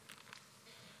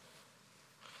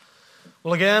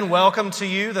Well, again, welcome to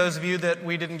you. Those of you that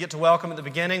we didn't get to welcome at the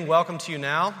beginning, welcome to you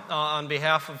now on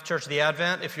behalf of Church of the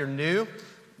Advent. If you're new,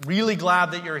 really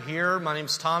glad that you're here. My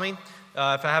name's Tommy. If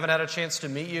I haven't had a chance to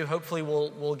meet you, hopefully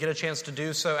we'll get a chance to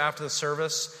do so after the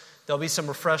service. There'll be some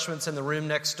refreshments in the room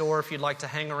next door if you'd like to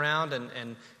hang around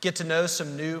and get to know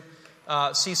some new,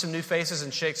 see some new faces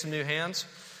and shake some new hands.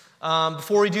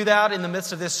 Before we do that, in the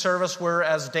midst of this service, we're,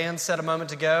 as Dan said a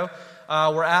moment ago,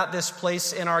 we're at this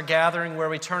place in our gathering where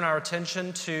we turn our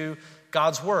attention to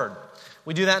God's Word.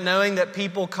 We do that knowing that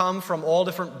people come from all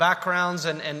different backgrounds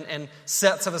and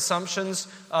sets of assumptions.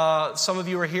 Some of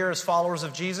you are here as followers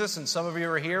of Jesus, and some of you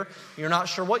are here, you're not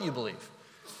sure what you believe.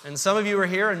 And some of you are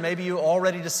here, and maybe you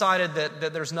already decided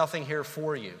that there's nothing here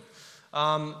for you.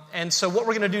 And so what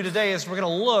we're going to do today is we're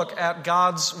going to look at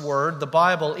God's Word, the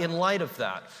Bible, in light of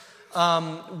that.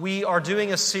 We are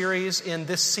doing a series in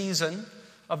this season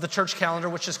of the church calendar,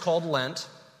 which is called Lent.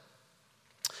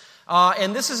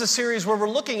 And this is a series where we're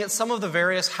looking at some of the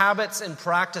various habits and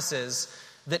practices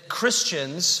that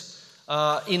Christians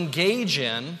engage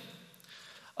in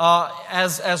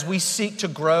as we seek to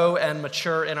grow and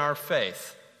mature in our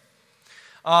faith.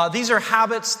 These are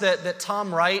habits that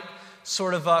Tom Wright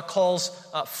sort of calls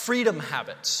freedom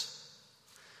habits.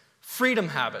 Freedom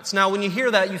habits. Now, when you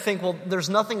hear that, you think, well, there's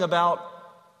nothing about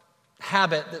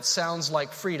habit that sounds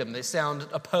like freedom. They sound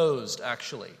opposed,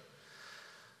 actually.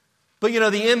 But,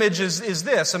 the image is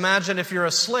this. Imagine if you're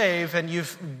a slave and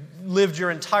you've lived your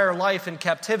entire life in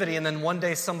captivity, and then one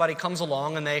day somebody comes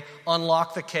along and they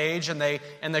unlock the cage and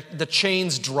the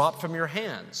chains drop from your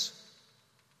hands.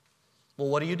 Well,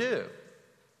 what do?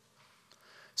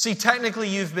 See, technically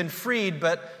you've been freed,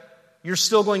 but you're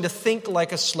still going to think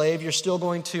like a slave. You're still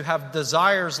going to have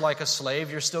desires like a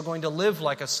slave. You're still going to live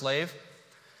like a slave.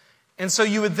 And so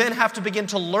you would then have to begin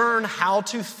to learn how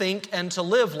to think and to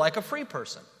live like a free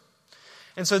person.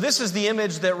 And so this is the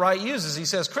image that Wright uses. He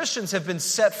says, Christians have been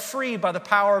set free by the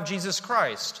power of Jesus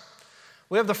Christ.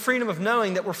 We have the freedom of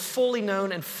knowing that we're fully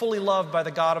known and fully loved by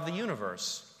the God of the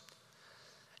universe.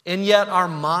 And yet our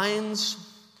minds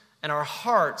and our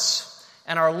hearts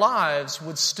and our lives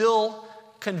would still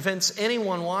convince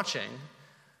anyone watching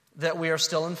that we are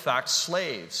still, in fact,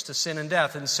 slaves to sin and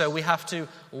death. And so we have to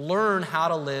learn how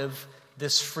to live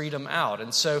this freedom out.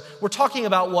 And so we're talking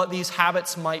about what these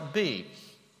habits might be.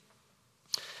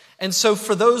 And so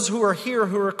for those who are here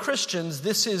who are Christians,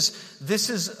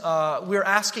 we're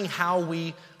asking how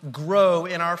we grow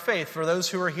in our faith. For those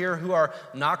who are here who are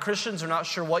not Christians or not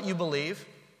sure what you believe,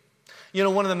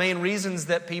 one of the main reasons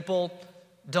that people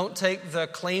don't take the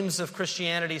claims of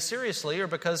Christianity seriously are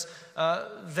because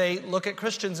they look at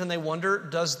Christians and they wonder,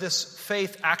 does this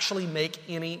faith actually make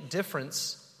any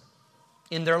difference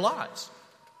in their lives?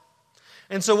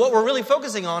 And so what we're really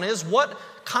focusing on is what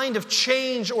kind of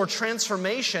change or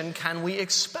transformation can we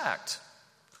expect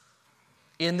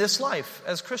in this life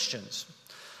as Christians?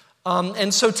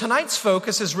 And so tonight's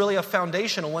focus is really a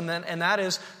foundational one, and that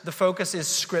is the focus is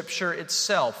Scripture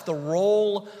itself, the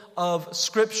role of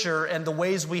Scripture and the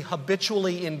ways we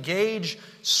habitually engage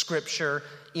Scripture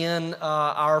in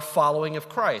our following of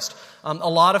Christ. A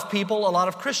lot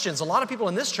of Christians, a lot of people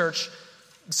in this church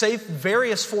say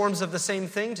various forms of the same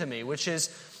thing to me, which is,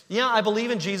 I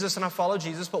believe in Jesus and I follow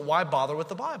Jesus, but why bother with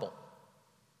the Bible?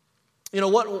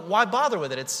 Why bother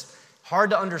with it? It's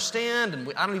hard to understand,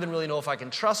 and I don't even really know if I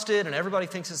can trust it, and everybody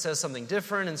thinks it says something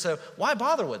different, and so why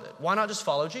bother with it? Why not just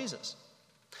follow Jesus?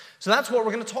 So that's what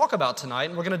we're going to talk about tonight,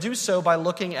 and we're going to do so by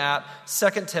looking at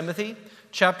 2 Timothy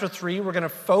chapter 3. We're going to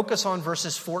focus on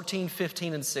verses 14,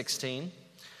 15, and 16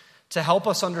 to help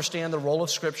us understand the role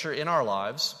of Scripture in our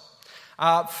lives.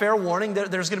 Fair warning,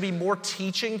 there's going to be more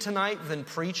teaching tonight than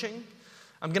preaching.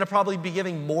 I'm going to probably be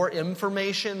giving more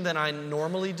information than I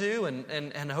normally do,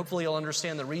 and hopefully you'll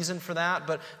understand the reason for that.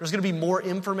 But there's going to be more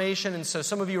information, and so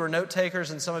some of you are note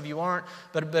takers and some of you aren't.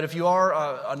 But if you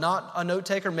are not a note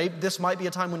taker, maybe this might be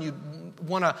a time when you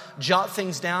want to jot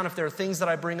things down. If there are things that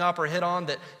I bring up or hit on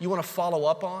that you want to follow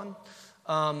up on,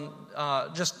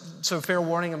 just so fair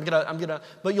warning.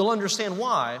 But you'll understand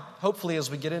why, hopefully,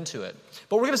 as we get into it.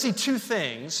 But we're going to see two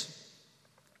things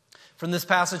from this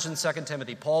passage in 2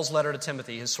 Timothy, Paul's letter to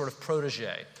Timothy, his sort of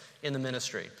protege in the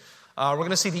ministry. We're going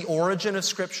to see the origin of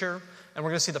Scripture, and we're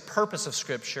going to see the purpose of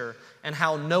Scripture, and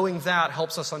how knowing that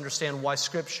helps us understand why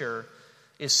Scripture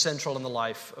is central in the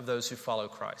life of those who follow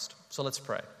Christ. So let's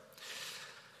pray.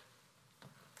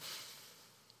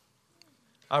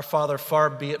 Our Father,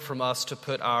 far be it from us to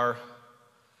put our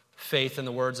faith in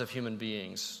the words of human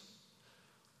beings.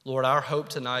 Lord, our hope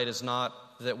tonight is not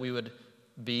that we would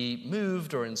be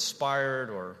moved or inspired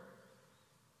or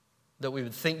that we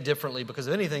would think differently because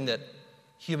of anything that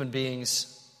human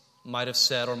beings might have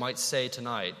said or might say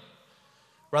tonight.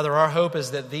 Rather, our hope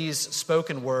is that these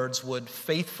spoken words would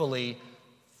faithfully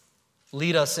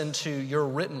lead us into your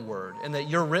written word, and that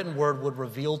your written word would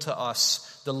reveal to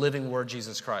us the living word,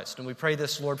 Jesus Christ. And we pray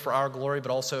this, Lord, for our glory,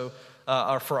 but also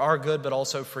for our good, but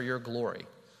also for your glory.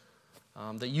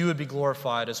 That you would be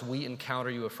glorified as we encounter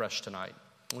you afresh tonight.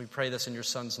 And we pray this in your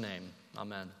Son's name.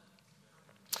 Amen.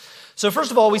 So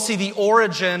first of all, we see the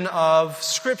origin of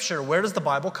Scripture. Where does the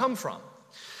Bible come from?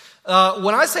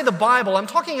 When I say the Bible, I'm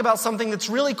talking about something that's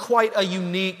really quite a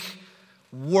unique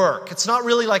work. It's not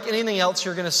really like anything else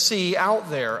you're going to see out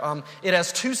there. It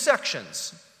has two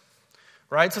sections,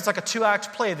 right? So it's like a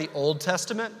two-act play, the Old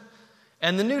Testament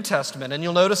and the New Testament. And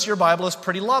you'll notice your Bible is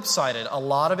pretty lopsided. A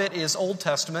lot of it is Old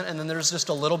Testament, and then there's just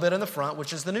a little bit in the front,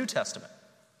 which is the New Testament.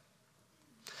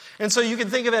 And so you can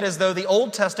think of it as though the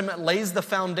Old Testament lays the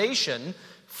foundation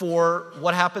for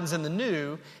what happens in the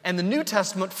New, and the New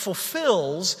Testament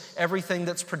fulfills everything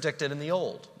that's predicted in the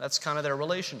Old. That's kind of their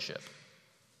relationship.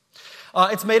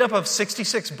 It's made up of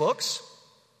 66 books.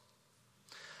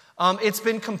 It's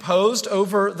been composed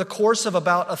over the course of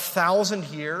about 1,000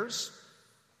 years.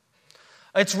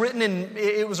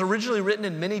 It was originally written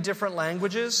in many different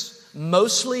languages,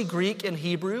 mostly Greek and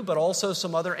Hebrew, but also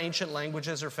some other ancient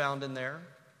languages are found in there.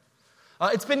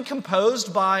 It's been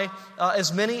composed by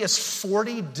as many as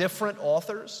 40 different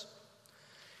authors.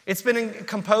 It's been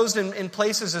composed in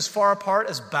places as far apart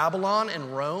as Babylon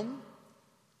and Rome.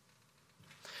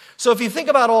 So if you think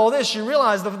about all this, you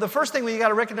realize the first thing you got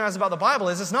to recognize about the Bible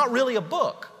is it's not really a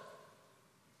book.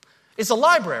 It's a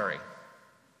library.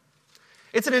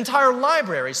 It's an entire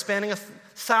library spanning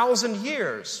 1,000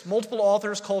 years, multiple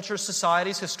authors, cultures,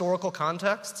 societies, historical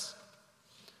contexts.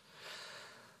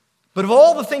 But of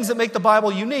all the things that make the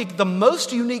Bible unique, the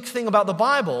most unique thing about the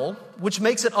Bible, which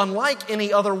makes it unlike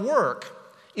any other work,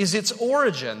 is its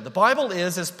origin. The Bible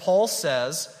is, as Paul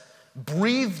says,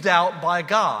 breathed out by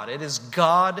God. It is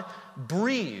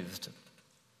God-breathed.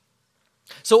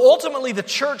 So ultimately, the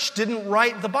church didn't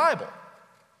write the Bible.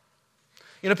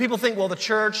 People think, well, the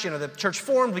church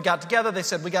formed, we got together, they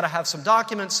said, we got to have some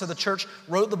documents, so the church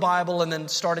wrote the Bible and then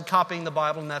started copying the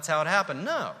Bible, and that's how it happened.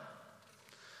 No.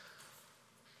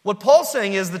 What Paul's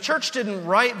saying is the church didn't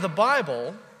write the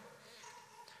Bible,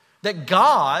 that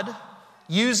God,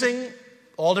 using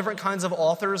all different kinds of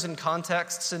authors and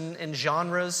contexts and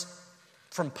genres,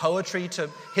 from poetry to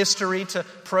history to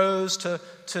prose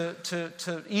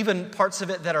to even parts of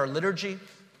it that are liturgy,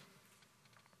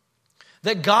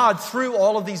 that God, through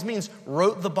all of these means,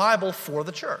 wrote the Bible for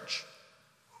the church.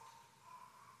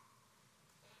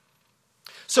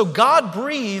 So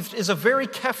God-breathed is a very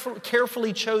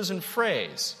carefully chosen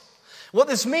phrase. What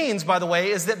this means, by the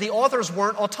way, is that the authors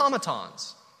weren't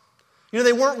automatons.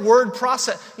 They weren't word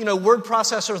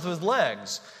processors with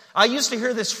legs. I used to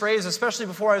hear this phrase, especially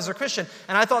before I was a Christian,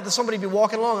 and I thought that somebody would be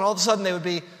walking along and all of a sudden they would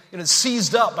be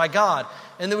seized up by God,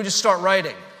 and they would just start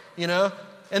writing,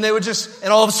 and they would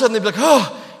and all of a sudden they'd be like,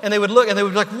 oh, and they would look and they would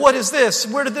be like, what is this?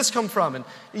 Where did this come from? And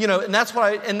that's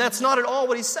not at all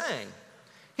what he's saying.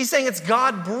 He's saying it's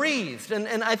God-breathed.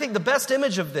 And I think the best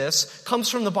image of this comes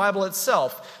from the Bible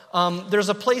itself. There's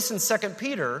a place in 2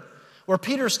 Peter where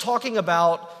Peter's talking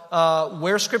about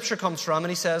where Scripture comes from.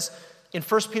 And he says in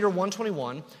 1 Peter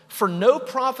 1:21, "For no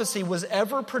prophecy was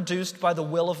ever produced by the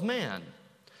will of man,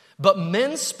 but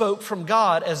men spoke from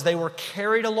God as they were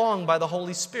carried along by the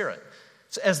Holy Spirit."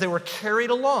 So as they were carried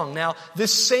along. Now,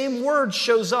 this same word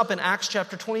shows up in Acts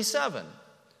chapter 27.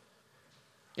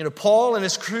 Paul and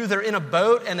his crew, they're in a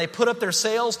boat and they put up their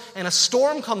sails and a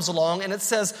storm comes along, and it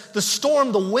says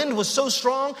the wind was so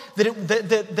strong that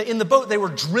in the boat they were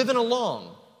driven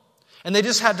along. And they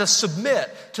just had to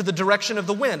submit to the direction of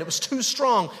the wind. It was too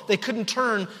strong. They couldn't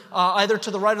turn either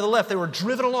to the right or the left. They were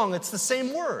driven along. It's the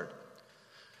same word.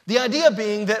 The idea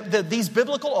being that these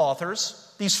biblical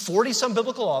authors, these 40-some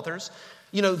biblical authors,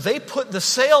 they put the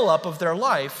sail up of their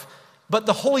life, but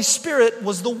the Holy Spirit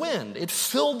was the wind. It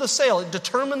filled the sail. It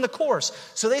determined the course.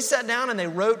 So they sat down and they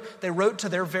wrote to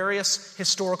their various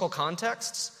historical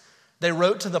contexts. They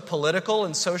wrote to the political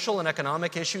and social and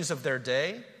economic issues of their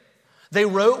day. They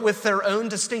wrote with their own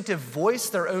distinctive voice,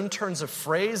 their own turns of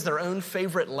phrase, their own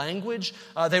favorite language.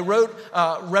 They wrote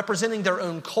representing their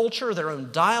own culture, their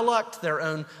own dialect, their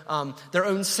own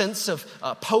sense of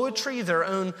poetry, their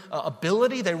own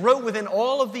ability. They wrote within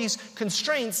all of these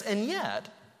constraints, and yet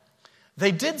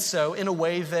they did so in a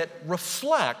way that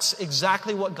reflects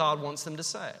exactly what God wants them to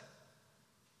say.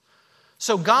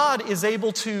 So God is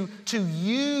able to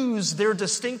use their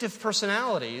distinctive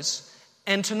personalities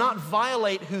and to not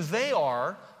violate who they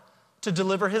are, to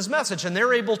deliver his message. And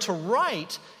they're able to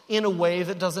write in a way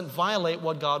that doesn't violate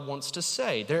what God wants to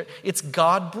say. It's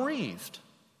God-breathed.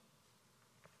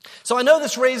 So I know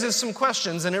this raises some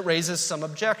questions and it raises some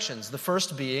objections. The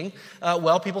first being,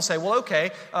 people say,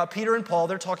 okay, Peter and Paul,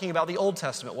 they're talking about the Old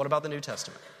Testament. What about the New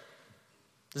Testament?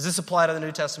 Does this apply to the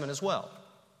New Testament as well?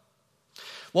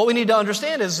 What we need to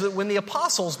understand is that when the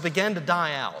apostles began to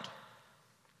die out,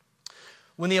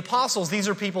 when the apostles, these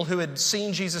are people who had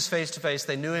seen Jesus face to face,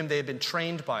 they knew him, they had been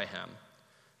trained by him,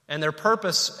 and their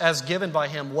purpose as given by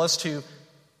him was to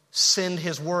send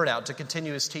his word out, to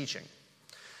continue his teaching.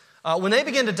 When they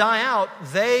began to die out,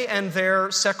 they and their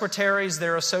secretaries,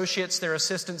 their associates, their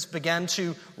assistants began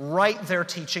to write their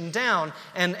teaching down.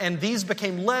 And these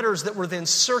became letters that were then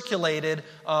circulated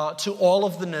to all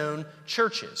of the known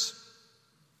churches.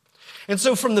 And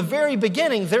so from the very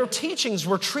beginning, their teachings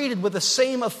were treated with the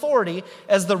same authority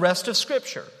as the rest of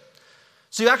Scripture.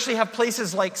 So you actually have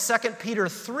places like 2 Peter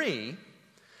 3,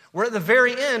 where at the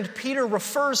very end, Peter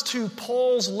refers to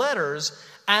Paul's letters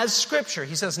as Scripture.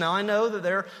 He says, now I know that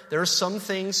there are some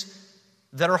things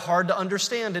that are hard to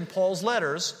understand in Paul's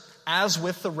letters, as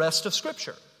with the rest of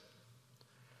Scripture.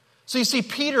 So you see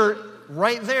Peter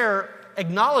right there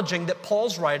acknowledging that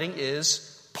Paul's writing is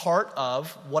part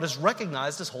of what is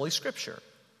recognized as Holy Scripture.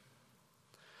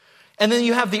 And then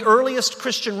you have the earliest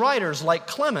Christian writers like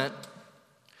Clement,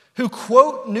 who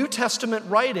quote New Testament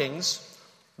writings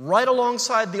right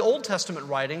alongside the Old Testament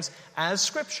writings as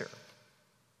Scripture.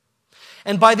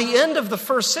 And by the end of the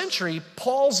first century,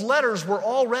 Paul's letters were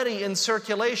already in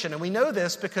circulation. And we know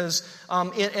this because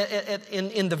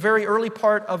in the very early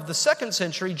part of the second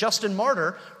century, Justin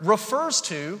Martyr refers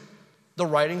to the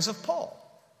writings of Paul.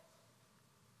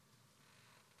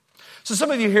 So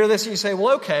some of you hear this and you say,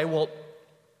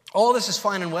 all this is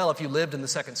fine and well if you lived in the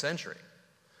second century.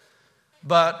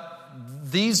 But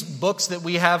these books that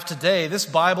we have today, this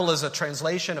Bible is a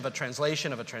translation of a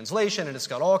translation of a translation, and it's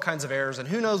got all kinds of errors, and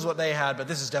who knows what they had, but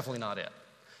this is definitely not it.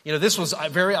 This was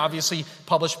very obviously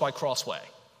published by Crossway.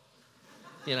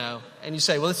 And you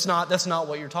say, that's not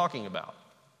what you're talking about.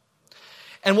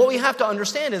 And what we have to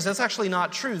understand is that's actually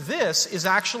not true. This is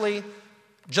actually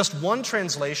just one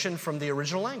translation from the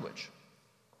original language.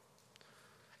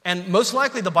 And most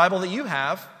likely the Bible that you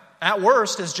have, at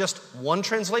worst, is just one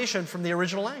translation from the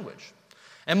original language.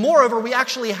 And moreover, we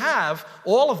actually have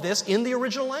all of this in the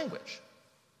original language.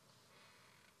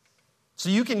 So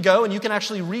you can go and you can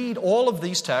actually read all of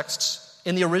these texts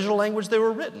in the original language they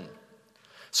were written.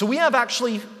 So we have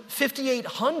actually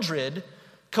 5,800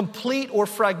 complete or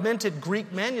fragmented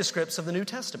Greek manuscripts of the New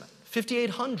Testament.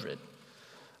 5,800.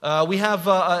 We have,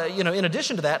 in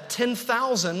addition to that,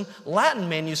 10,000 Latin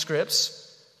manuscripts,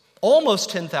 almost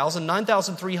 10,000,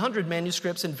 9,300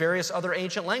 manuscripts in various other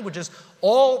ancient languages,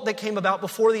 all that came about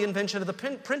before the invention of the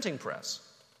printing press.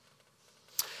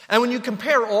 And when you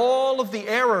compare all of the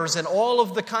errors and all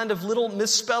of the kind of little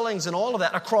misspellings and all of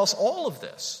that across all of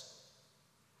this,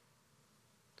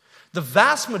 the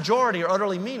vast majority are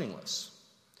utterly meaningless.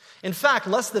 In fact,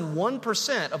 less than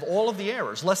 1% of all of the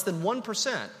errors, less than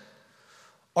 1%,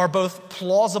 are both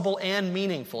plausible and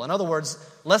meaningful. In other words,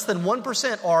 less than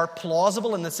 1% are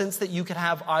plausible in the sense that you could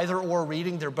have either or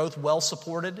reading. They're both well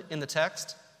supported in the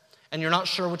text, and you're not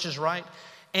sure which is right.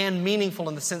 And meaningful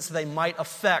in the sense that they might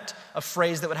affect a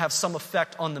phrase that would have some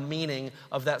effect on the meaning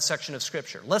of that section of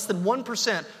Scripture. Less than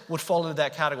 1% would fall into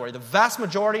that category. The vast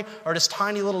majority are just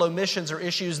tiny little omissions or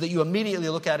issues that you immediately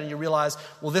look at and you realize,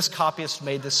 this copyist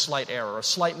made this slight error, a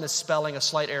slight misspelling, a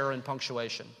slight error in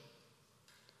punctuation.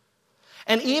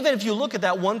 And even if you look at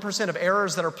that 1% of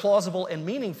errors that are plausible and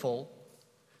meaningful,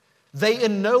 they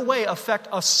in no way affect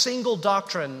a single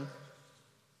doctrine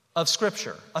of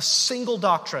Scripture, a single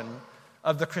doctrine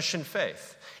of the Christian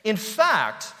faith. In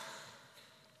fact,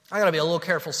 I got to be a little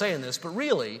careful saying this, but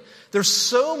really, there's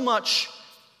so much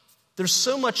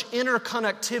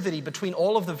interconnectivity between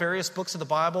all of the various books of the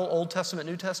Bible, Old Testament,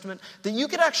 New Testament, that you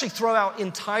could actually throw out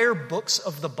entire books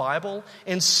of the Bible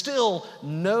and still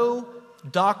no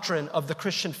doctrine of the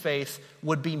Christian faith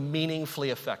would be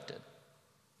meaningfully affected.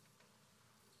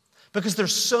 Because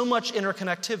there's so much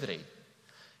interconnectivity.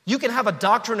 You can have a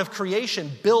doctrine of creation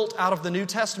built out of the New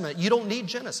Testament. You don't need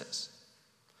Genesis.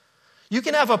 You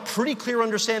can have a pretty clear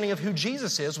understanding of who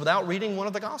Jesus is without reading one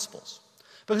of the Gospels.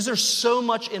 Because there's so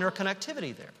much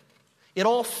interconnectivity there. It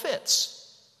all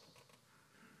fits.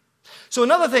 So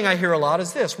another thing I hear a lot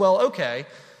is this. Okay,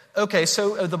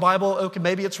 so the Bible,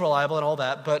 maybe it's reliable and all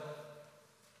that, but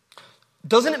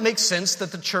doesn't it make sense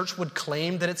that the church would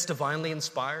claim that it's divinely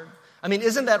inspired? I mean,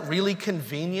 isn't that really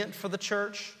convenient for the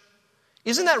church?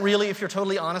 Isn't that really, if you're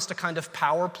totally honest, a kind of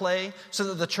power play so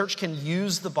that the church can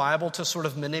use the Bible to sort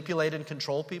of manipulate and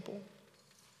control people?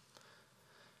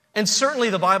 And certainly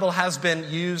the Bible has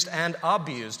been used and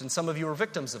abused, and some of you are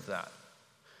victims of that.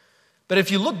 But if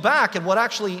you look back at what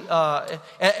actually,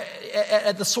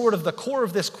 at the sort of the core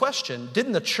of this question,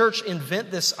 didn't the church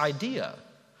invent this idea?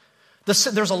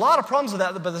 There's a lot of problems with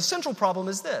that, but the central problem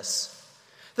is this,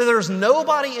 that there's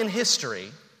nobody in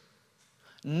history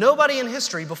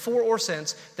before or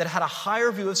since that had a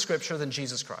higher view of Scripture than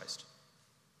Jesus Christ.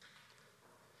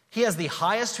 He has the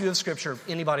highest view of Scripture of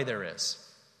anybody there is.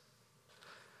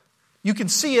 You can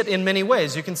see it in many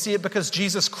ways. You can see it because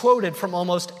Jesus quoted from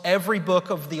almost every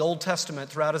book of the Old Testament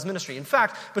throughout his ministry. In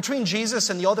fact, between Jesus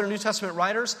and the other New Testament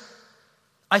writers,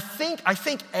 I think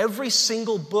every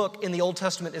single book in the Old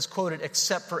Testament is quoted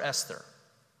except for Esther.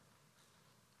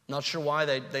 Not sure why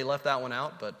they left that one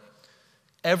out, but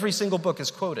every single book is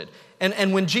quoted.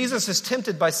 And when Jesus is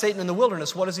tempted by Satan in the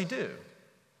wilderness, what does he do?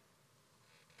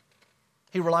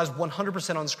 He relies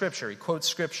 100% on Scripture. He quotes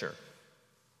Scripture.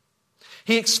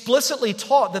 He explicitly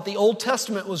taught that the Old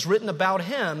Testament was written about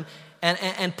him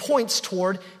and points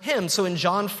toward him. So in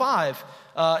John 5,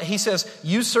 he says,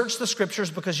 "You search the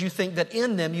Scriptures because you think that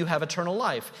in them you have eternal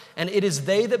life. And it is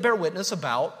they that bear witness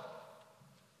about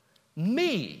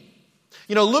me."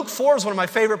 You know, Luke 4 is one of my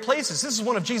favorite places. This is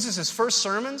one of Jesus' first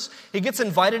sermons. He gets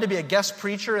invited to be a guest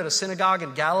preacher at a synagogue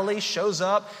in Galilee, shows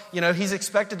up. You know, he's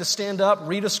expected to stand up,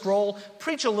 read a scroll,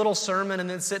 preach a little sermon, and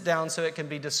then sit down so it can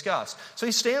be discussed. So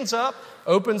he stands up,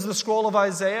 opens the scroll of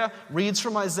Isaiah, reads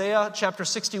from Isaiah chapter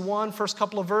 61, first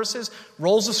couple of verses,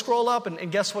 rolls the scroll up, and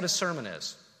guess what his sermon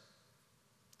is?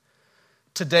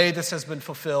 "Today this has been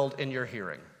fulfilled in your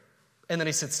hearing." And then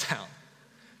he sits down.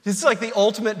 It's like the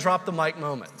ultimate drop the mic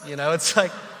moment. You know, it's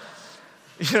like,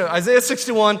 Isaiah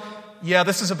 61, yeah,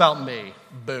 this is about me.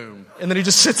 Boom. And then he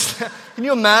just sits down. Can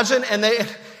you imagine? And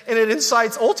it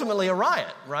incites ultimately a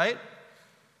riot, right?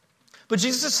 But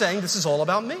Jesus is saying this is all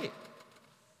about me.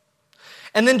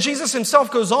 And then Jesus himself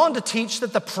goes on to teach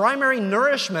that the primary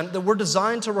nourishment that we're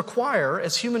designed to require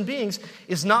as human beings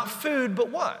is not food, but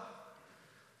what?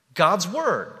 God's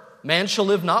word. Man shall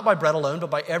live not by bread alone, but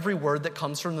by every word that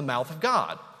comes from the mouth of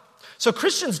God. So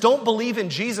Christians don't believe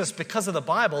in Jesus because of the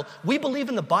Bible. We believe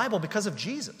in the Bible because of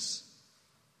Jesus.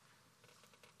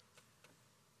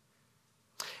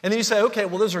 And then you say, okay,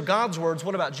 well, those are God's words.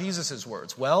 What about Jesus'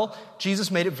 words? Well, Jesus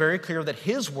made it very clear that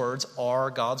his words are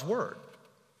God's word.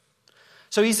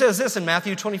 So he says this in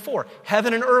Matthew 24,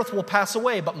 "Heaven and earth will pass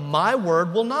away, but my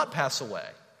word will not pass away."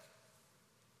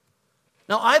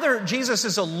 Now, either Jesus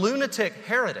is a lunatic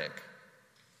heretic,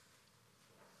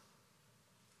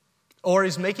 or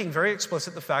he's making very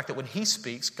explicit the fact that when he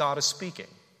speaks, God is speaking.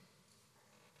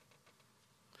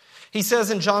 He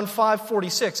says in John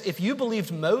 5:46, "If you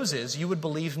believed Moses, you would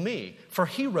believe me, for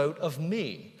he wrote of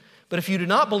me. But if you do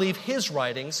not believe his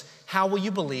writings, how will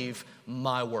you believe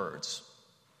my words?"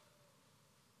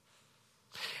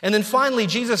 And then finally,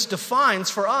 Jesus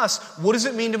defines for us, what does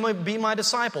it mean to be my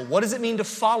disciple? What does it mean to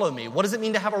follow me? What does it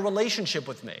mean to have a relationship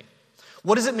with me?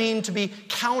 What does it mean to be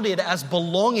counted as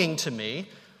belonging to me?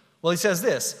 Well, he says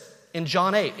this in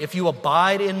John 8, "If you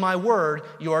abide in my word,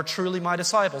 you are truly my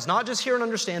disciples." Not just hear and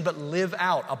understand, but live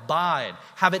out, abide,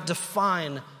 have it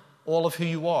define all of who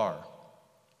you are.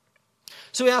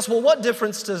 So he asks, well, what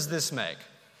difference does this make?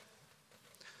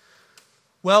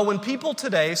 Well, when people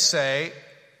today say,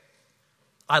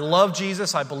 "I love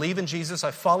Jesus, I believe in Jesus, I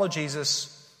follow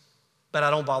Jesus, but I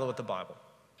don't bother with the Bible,"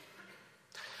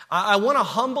 I want to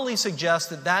humbly suggest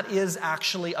that that is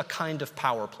actually a kind of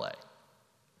power play.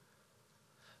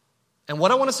 And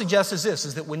what I want to suggest is this,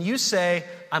 is that when you say,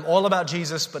 "I'm all about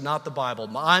Jesus, but not the Bible,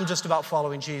 I'm just about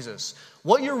following Jesus,"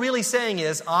 what you're really saying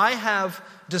is, I have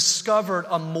discovered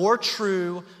a more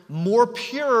true, more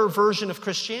pure version of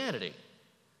Christianity.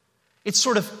 It's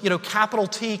sort of, capital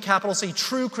T, capital C,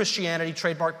 true Christianity,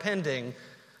 trademark pending,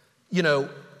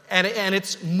 and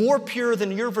it's more pure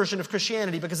than your version of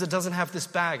Christianity because it doesn't have this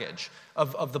baggage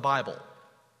of the Bible.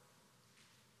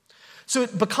 So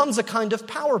it becomes a kind of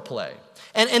power play.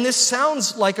 And this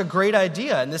sounds like a great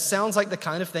idea, and this sounds like the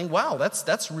kind of thing, wow,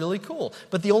 that's really cool.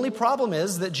 But the only problem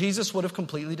is that Jesus would have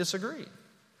completely disagreed.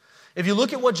 If you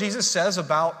look at what Jesus says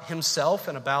about himself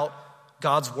and about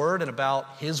God's word and about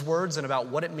his words and about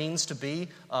what it means to be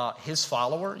his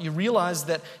follower, you realize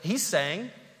that he's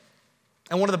saying,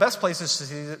 and one of the best places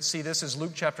to see this is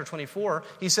Luke chapter 24.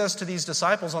 He says to these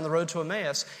disciples on the road to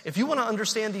Emmaus, if you want to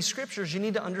understand these scriptures, you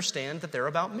need to understand that they're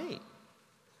about me.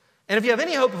 And if you have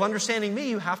any hope of understanding me,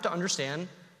 you have to understand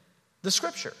the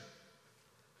scripture.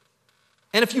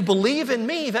 And if you believe in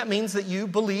me, that means that you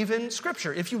believe in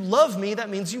Scripture. If you love me, that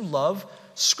means you love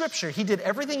Scripture. He did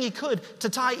everything he could to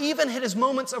tie even in his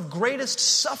moments of greatest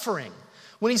suffering.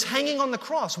 When he's hanging on the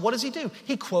cross, what does he do?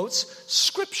 He quotes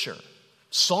Scripture,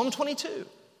 Psalm 22.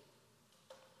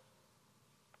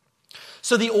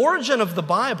 So the origin of the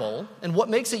Bible, and what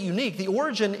makes it unique, the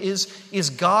origin is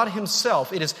God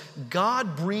himself. It is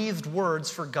God-breathed words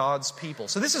for God's people.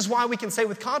 So this is why we can say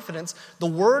with confidence, the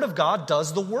Word of God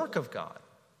does the work of God.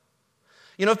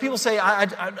 You know, if people say,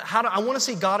 I want to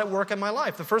see God at work in my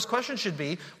life, the first question should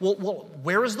be, well,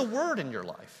 where is the Word in your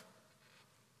life?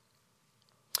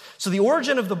 So the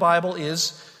origin of the Bible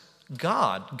is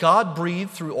God. God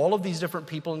breathed through all of these different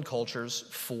people and cultures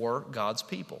for God's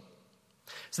people.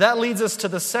 So that leads us to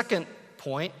the second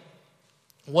point.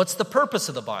 What's the purpose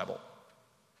of the Bible?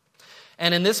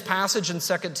 And in this passage in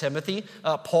 2 Timothy,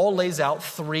 Paul lays out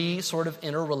three sort of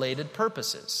interrelated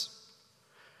purposes.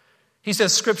 He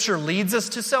says Scripture leads us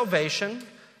to salvation,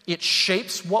 it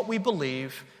shapes what we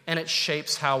believe, and it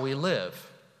shapes how we live.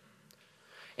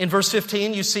 In verse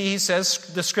 15, you see he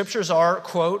says the Scriptures are,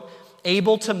 quote,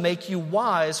 able to make you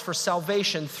wise for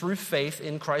salvation through faith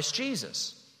in Christ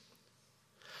Jesus.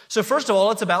 So first of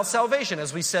all, it's about salvation.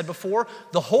 As we said before,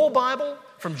 the whole Bible,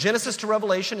 from Genesis to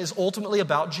Revelation, is ultimately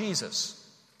about Jesus.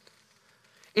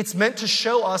 It's meant to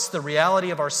show us the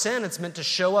reality of our sin. It's meant to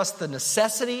show us the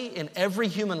necessity in every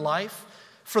human life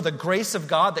for the grace of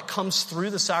God that comes through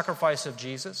the sacrifice of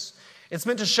Jesus. It's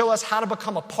meant to show us how to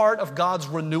become a part of God's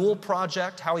renewal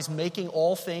project, how he's making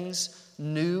all things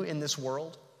new in this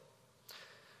world.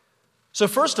 So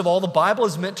first of all, the Bible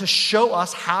is meant to show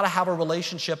us how to have a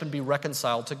relationship and be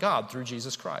reconciled to God through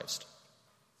Jesus Christ.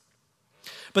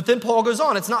 But then Paul goes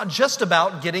on, it's not just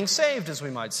about getting saved, as we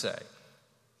might say.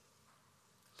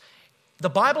 The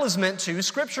Bible is meant to,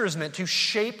 Scripture is meant to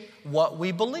shape what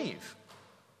we believe.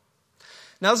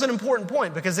 Now, this is an important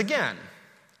point because, again,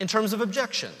 in terms of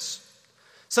objections,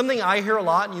 something I hear a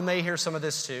lot, and you may hear some of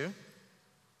this too,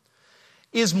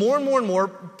 is more and more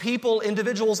people,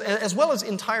 individuals, as well as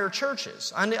entire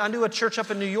churches. I knew a church up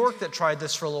in New York that tried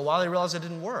this for a little while. They realized it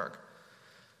didn't work.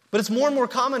 But it's more and more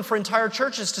common for entire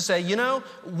churches to say, you know,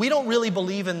 we don't really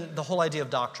believe in the whole idea of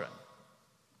doctrine.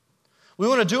 We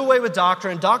want to do away with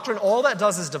doctrine. Doctrine, all that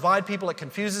does is divide people. It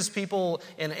confuses people,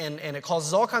 and it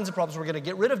causes all kinds of problems. We're going to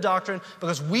get rid of doctrine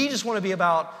because we just want to be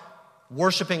about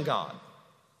worshiping God.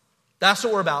 That's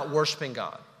what we're about, worshiping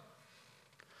God.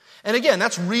 And again,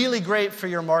 that's really great for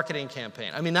your marketing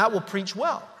campaign. I mean, that will preach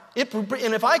well.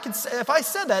 And if I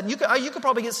said that, you could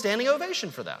probably get standing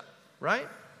ovation for that, right?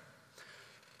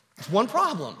 There's one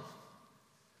problem.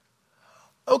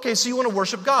 Okay, so you want to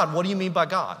worship God. What do you mean by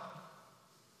God?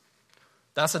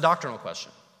 That's a doctrinal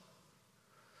question.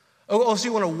 Oh, so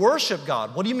you want to worship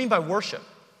God. What do you mean by worship?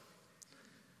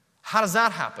 How does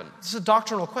that happen? This is a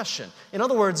doctrinal question. In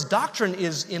other words, doctrine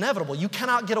is inevitable. You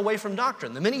cannot get away from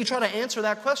doctrine. The minute you try to answer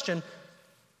that question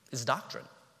is doctrine.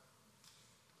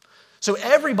 So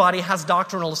everybody has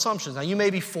doctrinal assumptions. Now, you may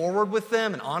be forward with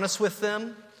them and honest with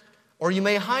them, or you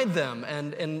may hide them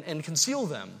and conceal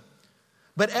them.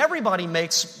 But everybody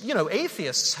makes,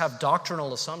 atheists have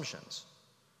doctrinal assumptions.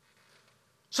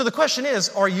 So the question is,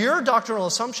 are your doctrinal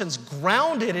assumptions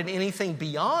grounded in anything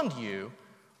beyond you,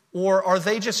 or are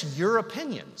they just your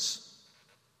opinions?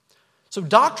 So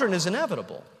doctrine is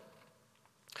inevitable.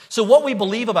 So what we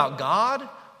believe about God,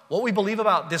 what we believe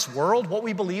about this world, what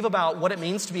we believe about what it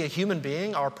means to be a human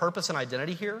being, our purpose and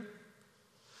identity here,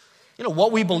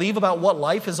 what we believe about what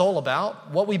life is all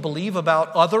about, what we believe about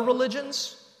other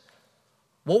religions,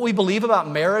 what we believe about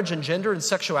marriage and gender and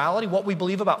sexuality, what we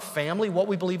believe about family, what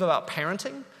we believe about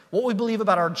parenting, what we believe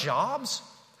about our jobs,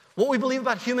 what we believe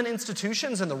about human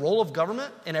institutions and the role of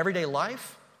government in everyday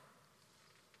life.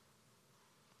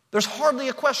 There's hardly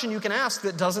a question you can ask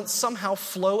that doesn't somehow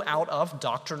flow out of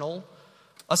doctrinal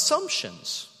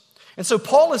assumptions. And so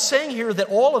Paul is saying here that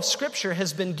all of Scripture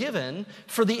has been given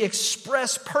for the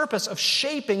express purpose of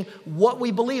shaping what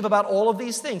we believe about all of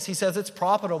these things. He says it's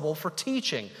profitable for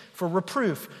teaching, for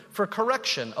reproof, for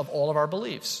correction of all of our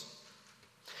beliefs.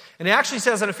 And he actually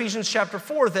says in Ephesians chapter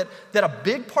 4 that a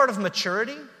big part of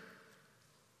maturity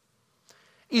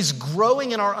is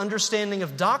growing in our understanding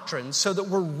of doctrine so that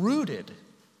we're rooted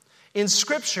in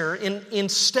Scripture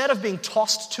instead of being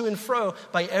tossed to and fro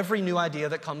by every new idea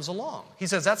that comes along. He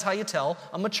says that's how you tell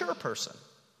a mature person.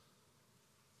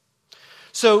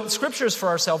 So Scripture is for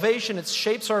our salvation. It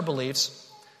shapes our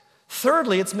beliefs.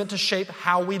 Thirdly, it's meant to shape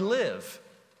how we live.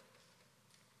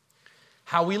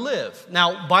 How we live.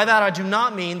 Now, by that I do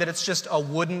not mean that it's just a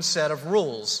wooden set of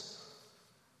rules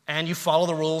and you follow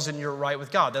the rules and you're right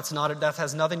with God. That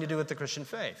has nothing to do with the Christian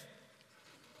faith.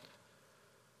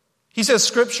 He says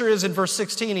Scripture is, in verse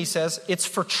 16, he says, it's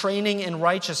for training in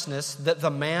righteousness that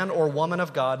the man or woman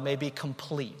of God may be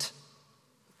complete,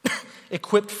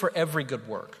 equipped for every good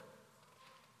work.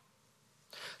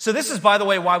 So this is, by the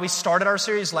way, why we started our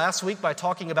series last week by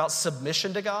talking about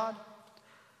submission to God.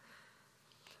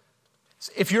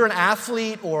 If you're an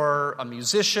athlete or a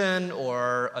musician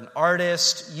or an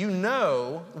artist, you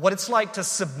know what it's like to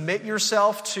submit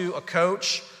yourself to a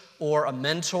coach or a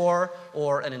mentor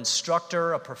or an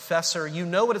instructor, a professor. You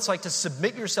know what it's like to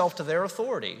submit yourself to their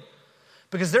authority,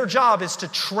 because their job is to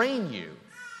train you,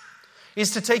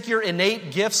 is to take your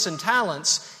innate gifts and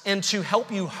talents and to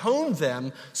help you hone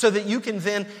them so that you can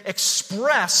then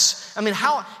express. I mean,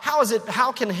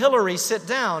 how can Hillary sit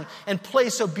down and play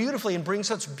so beautifully and bring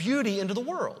such beauty into the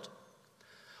world?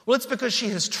 Well, it's because she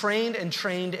has trained and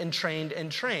trained and trained and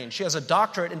trained. She has a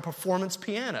doctorate in performance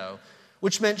piano,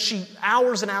 which meant she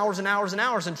hours and hours and hours and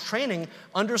hours in training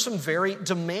under some very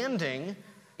demanding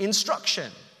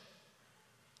instruction.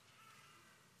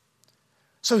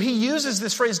 So he uses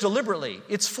this phrase deliberately.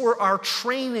 It's for our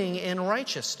training in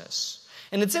righteousness.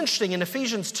 And it's interesting, in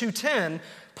Ephesians 2:10,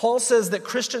 Paul says that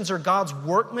Christians are God's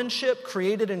workmanship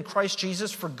created in Christ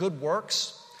Jesus for good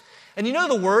works. And you know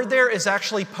the word there is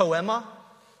actually poema.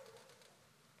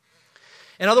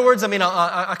 In other words, I mean,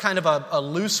 a kind of a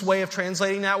loose way of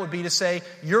translating that would be to say,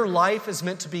 your life is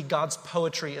meant to be God's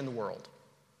poetry in the world.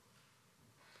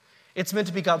 It's meant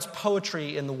to be God's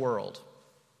poetry in the world.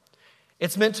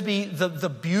 It's meant to be the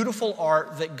beautiful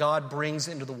art that God brings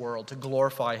into the world to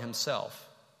glorify himself.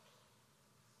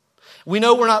 We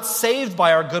know we're not saved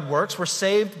by our good works. We're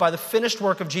saved by the finished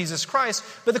work of Jesus Christ.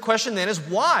 But the question then is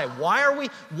why? Why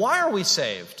are we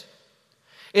saved?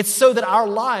 It's so that our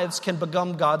lives can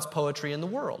become God's poetry in the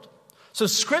world. So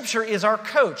Scripture is our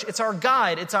coach. It's our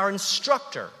guide. It's our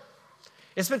instructor.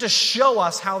 It's meant to show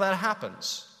us how that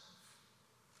happens.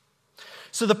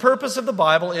 So the purpose of the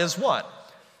Bible is what?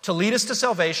 To lead us to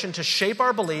salvation, to shape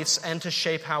our beliefs, and to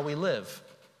shape how we live.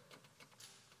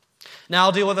 Now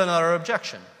I'll deal with another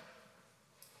objection.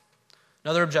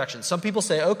 Another objection. Some people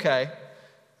say, okay,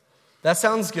 that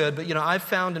sounds good, but I've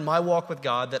found in my walk with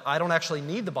God that I don't actually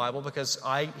need the Bible because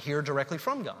I hear directly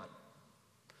from God.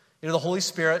 The Holy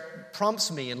Spirit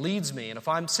prompts me and leads me, and if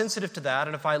I'm sensitive to that,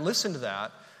 and if I listen to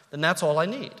that, then that's all I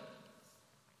need.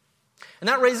 And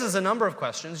that raises a number of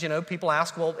questions. People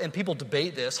ask, well, and people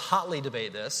debate this, hotly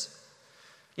debate this.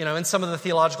 In some of the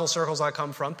theological circles I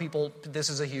come from,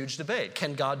 this is a huge debate.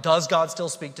 Does God still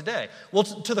speak today? Well,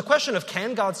 to the question of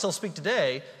can God still speak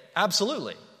today,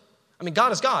 absolutely. I mean,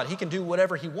 God is God. He can do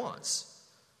whatever he wants.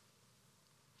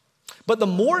 But the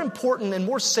more important and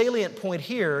more salient point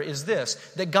here is this,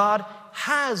 that God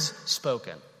has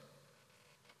spoken.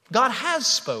 God has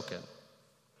spoken.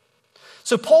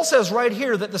 So Paul says right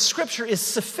here that the Scripture is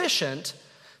sufficient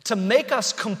to make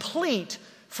us complete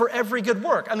for every good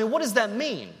work. I mean, what does that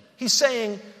mean? He's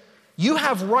saying, you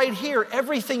have right here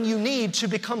everything you need to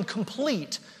become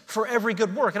complete for every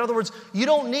good work. In other words, you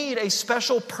don't need a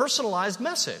special personalized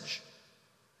message.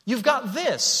 You've got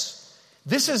this.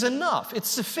 This is enough. It's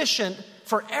sufficient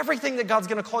for everything that God's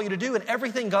going to call you to do, and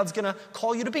everything God's going to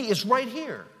call you to be is right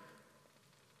here.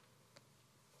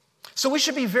 So we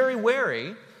should be very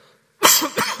wary.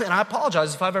 And I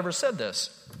apologize if I've ever said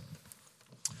this.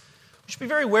 We should be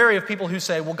very wary of people who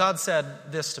say, well, God said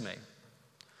this to me.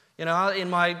 In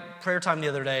my prayer time the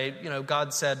other day,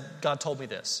 God told me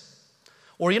this.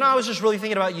 Or, I was just really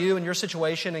thinking about you and your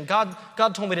situation, and God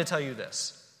told me to tell you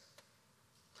this.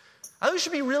 I think we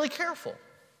should be really careful.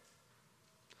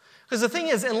 Because the thing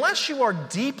is, unless you are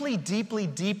deeply, deeply,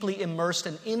 deeply immersed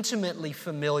and intimately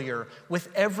familiar with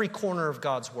every corner of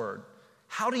God's Word,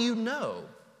 how do you know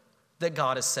that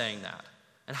God is saying that?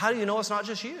 And how do you know it's not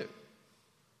just you?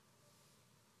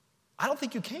 I don't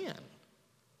think you can.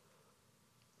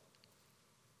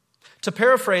 To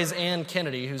paraphrase Ann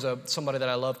Kennedy, who's somebody that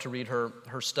I love to read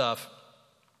her stuff,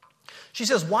 she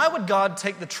says, why would God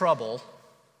take the trouble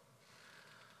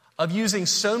of using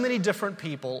so many different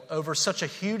people over such a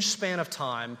huge span of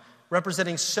time,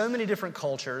 representing so many different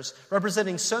cultures,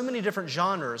 representing so many different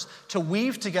genres, to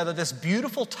weave together this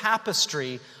beautiful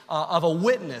tapestry of a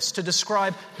witness to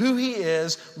describe who he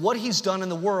is, what he's done in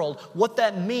the world, what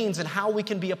that means, and how we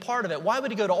can be a part of it? Why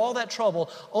would he go to all that trouble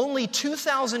only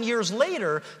 2,000 years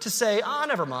later to say,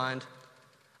 never mind.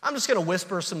 I'm just going to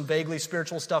whisper some vaguely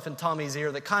spiritual stuff in Tommy's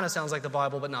ear that kind of sounds like the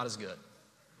Bible, but not as good.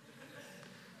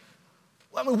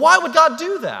 I mean, why would God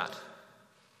do that?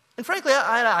 And frankly,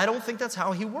 I don't think that's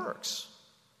how he works.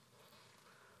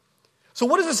 So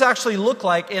what does this actually look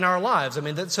like in our lives? I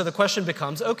mean, so the question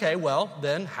becomes, okay, well,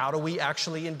 then how do we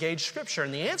actually engage Scripture?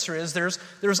 And the answer is there's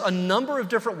a number of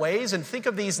different ways, and think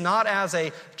of these not as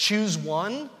a choose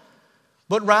one,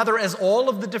 but rather as all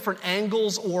of the different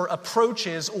angles or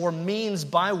approaches or means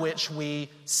by which we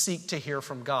seek to hear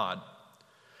from God.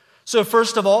 So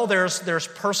first of all, there's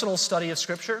personal study of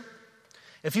Scripture.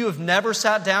 If you have never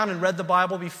sat down and read the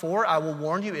Bible before, I will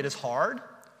warn you, it is hard.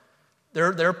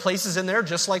 There are places in there,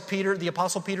 just like Peter, the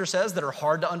Apostle Peter says, that are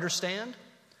hard to understand.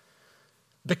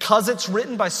 Because it's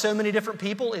written by so many different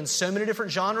people in so many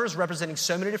different genres, representing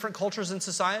so many different cultures and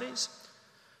societies,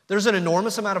 there's an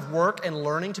enormous amount of work and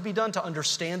learning to be done to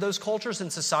understand those cultures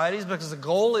and societies, because the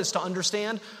goal is to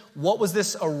understand what was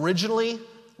this originally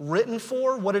written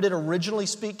for, what did it originally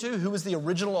speak to, who was the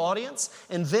original audience,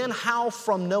 and then how,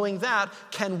 from knowing that,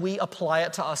 can we apply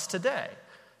it to us today.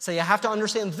 So you have to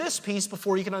understand this piece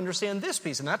before you can understand this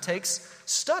piece, and that takes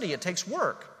study, it takes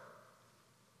work.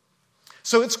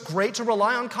 So it's great to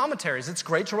rely on commentaries, it's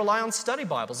great to rely on study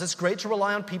Bibles, it's great to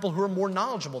rely on people who are more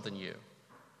knowledgeable than you.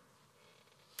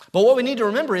 But what we need to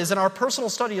remember is in our personal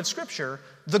study of Scripture,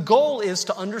 the goal is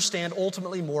to understand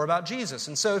ultimately more about Jesus.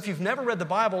 And so if you've never read the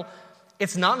Bible,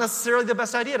 it's not necessarily the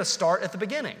best idea to start at the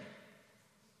beginning.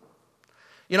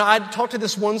 You know, I talked to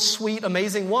this one sweet,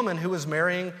 amazing woman who was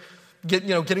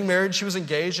getting married. She was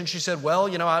engaged, and she said, well,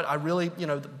 I really,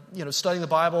 studying the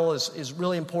Bible is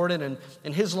really important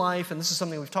in his life, and this is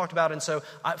something we've talked about. And so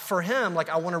for him,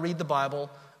 I want to read the Bible.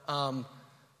 I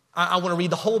want to read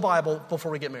the whole Bible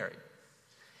before we get married.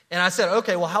 And I said,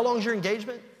 okay, well, how long is your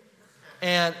engagement?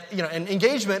 And, and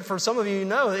engagement, for some of you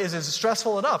is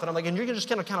stressful enough. And I'm like, and you're just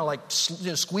kind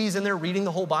of squeeze in there reading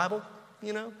the whole Bible,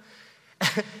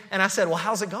 And I said, well,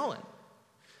 how's it going?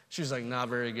 She was like, not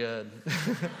very good.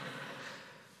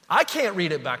 I can't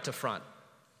read it back to front.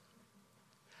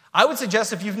 I would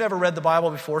suggest if you've never read the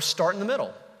Bible before, start in the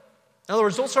middle. In other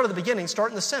words, don't start at the beginning,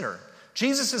 start in the center.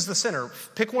 Jesus is the center.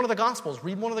 Pick one of the Gospels,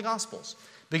 read one of the Gospels.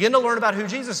 Begin to learn about who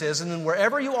Jesus is, and then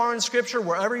wherever you are in Scripture,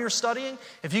 wherever you're studying,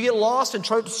 if you get lost and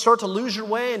start to lose your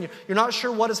way and you're not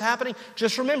sure what is happening,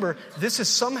 just remember, this is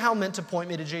somehow meant to point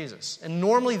me to Jesus. And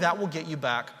normally that will get you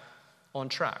back on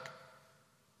track.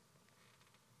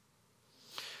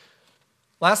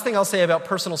 Last thing I'll say about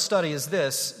personal study is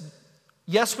this.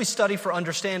 Yes, we study for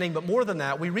understanding, but more than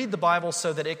that, we read the Bible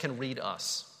so that it can read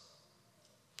us.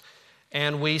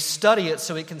 And we study it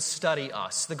so it can study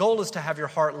us. The goal is to have your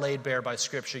heart laid bare by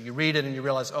Scripture. You read it and you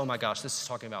realize, oh my gosh, this is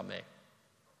talking about me.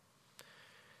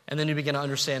 And then you begin to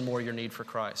understand more your need for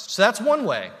Christ. So that's one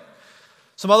way.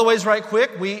 Some other ways, right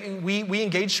quick, we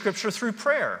engage Scripture through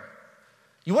prayer.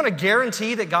 You want to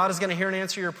guarantee that God is going to hear and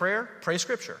answer your prayer? Pray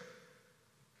Scripture.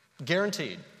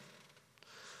 Guaranteed.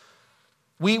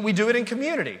 We do it in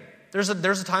community. There's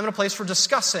a time and a place for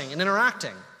discussing and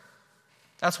interacting.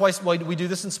 That's why we do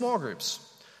this in small groups.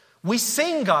 We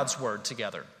sing God's Word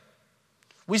together.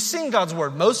 We sing God's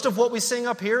Word. Most of what we sing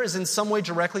up here is in some way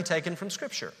directly taken from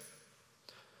Scripture.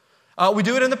 We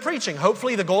do it in the preaching.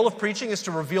 Hopefully the goal of preaching is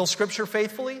to reveal Scripture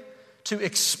faithfully, to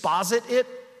exposit it,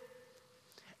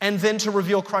 and then to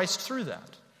reveal Christ through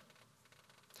that.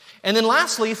 And then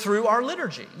lastly, through our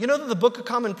liturgy. You know that the Book of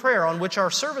Common Prayer, on which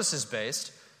our service is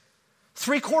based,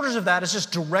 3/4 of that is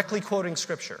just directly quoting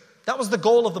Scripture. That was the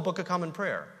goal of the Book of Common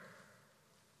Prayer.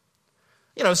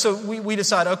 So we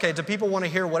decide, okay, do people want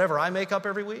to hear whatever I make up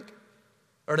every week?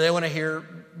 Or do they want to hear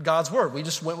God's Word? We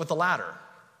just went with the latter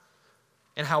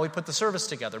and how we put the service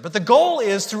together. But the goal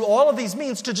is, through all of these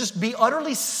means, to just be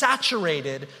utterly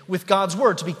saturated with God's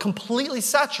Word, to be completely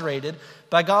saturated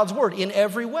by God's Word in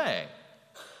every way.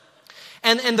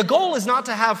 And the goal is not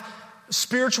to have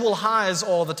spiritual highs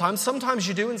all the time. Sometimes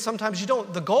you do and sometimes you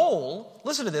don't. The goal,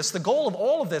 listen to this, the goal of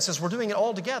all of this, as we're doing it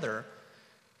all together,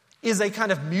 is a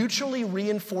kind of mutually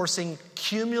reinforcing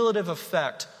cumulative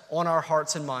effect on our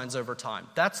hearts and minds over time.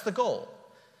 That's the goal.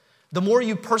 The more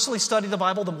you personally study the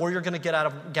Bible, the more you're going to get out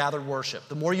of gathered worship.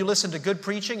 The more you listen to good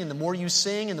preaching and the more you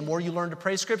sing and the more you learn to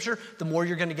pray Scripture, the more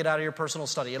you're going to get out of your personal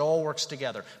study. It all works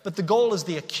together. But the goal is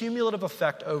the accumulative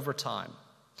effect over time.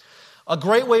 A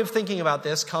great way of thinking about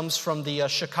this comes from the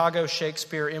Chicago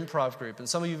Shakespeare Improv Group. And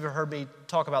some of you have heard me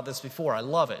talk about this before. I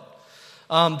love it.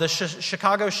 The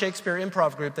Chicago Shakespeare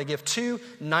Improv Group, they give 2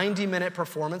 90-minute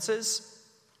performances.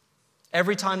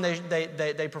 Every time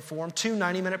they perform, 2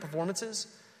 90-minute performances.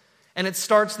 And it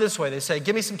starts this way. They say,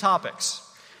 give me some topics.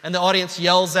 And the audience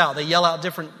yells out. They yell out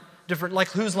different like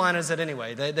whose line is it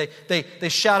anyway? They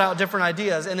shout out different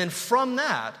ideas. And then from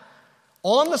that,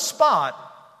 on the spot,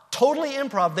 totally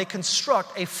improv, they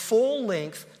construct a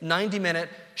full-length, 90-minute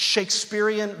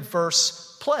Shakespearean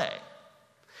verse play.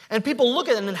 And people look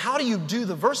at it, and then how do you do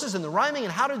the verses and the rhyming,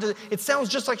 and how to do it sounds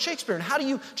just like Shakespeare, and how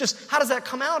does that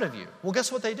come out of you? Well,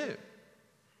 guess what they do?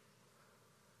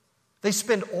 They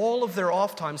spend all of their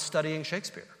off time studying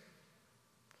Shakespeare.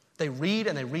 They read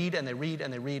and they read and they read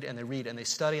and they read and they read and they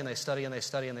study and they study and they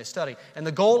study and they study. And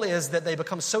the goal is that they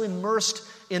become so immersed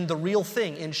in the real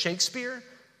thing, in Shakespeare,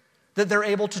 that they're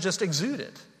able to just exude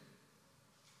it.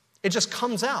 It just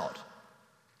comes out.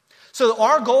 So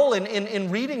our goal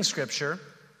in reading Scripture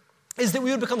is that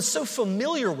we would become so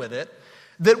familiar with it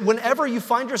that whenever you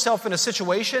find yourself in a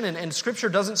situation and Scripture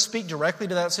doesn't speak directly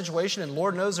to that situation, and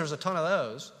Lord knows there's a ton of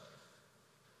those,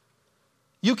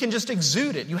 you can just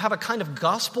exude it. You have a kind of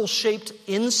gospel-shaped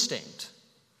instinct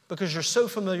because you're so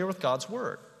familiar with God's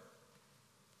Word.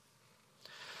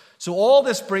 So all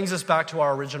this brings us back to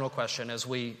our original question as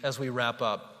we wrap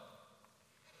up.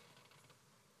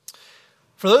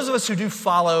 For those of us who do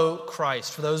follow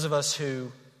Christ, for those of us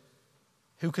who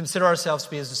consider ourselves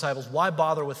to be His disciples, why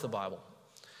bother with the Bible?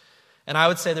 And I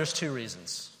would say there's two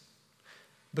reasons.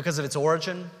 Because of its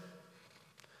origin,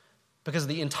 because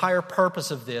the entire purpose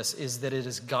of this is that it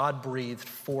is God-breathed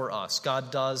for us.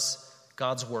 God does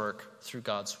God's work through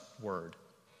God's Word.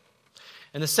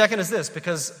 And the second is this,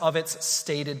 because of its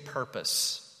stated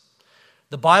purpose.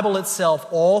 The Bible itself,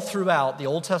 all throughout the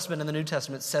Old Testament and the New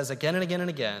Testament, says again and again and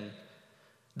again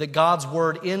that God's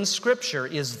Word in Scripture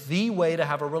is the way to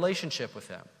have a relationship with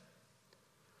Him.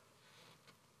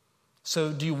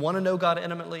 So do you want to know God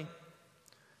intimately?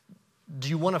 Do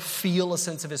you want to feel a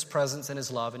sense of His presence and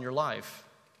His love in your life?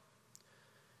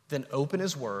 Then open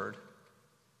His Word,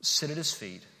 sit at His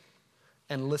feet,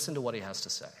 and listen to what He has to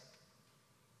say.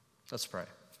 Let's pray.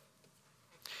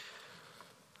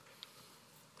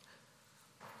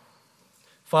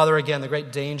 Father, again, the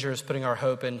great danger is putting our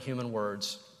hope in human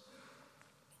words.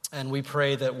 And we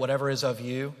pray that whatever is of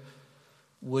You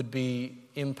would be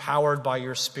empowered by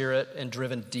Your Spirit and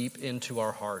driven deep into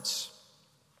our hearts.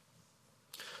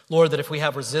 Lord, that if we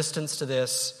have resistance to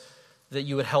this, that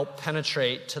You would help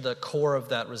penetrate to the core of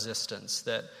that resistance,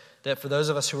 that for those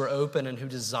of us who are open and who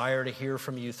desire to hear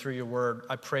from You through Your Word,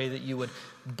 I pray that You would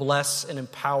bless and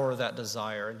empower that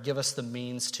desire and give us the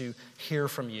means to hear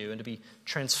from You and to be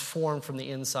transformed from the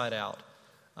inside out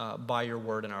by Your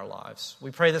Word in our lives. We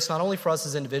pray this not only for us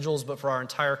as individuals, but for our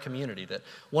entire community, that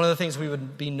one of the things we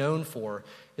would be known for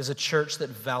is a church that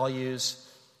values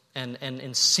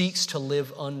and seeks to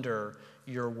live under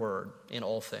Your Word in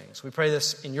all things. We pray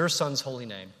this in Your Son's holy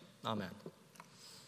name. Amen.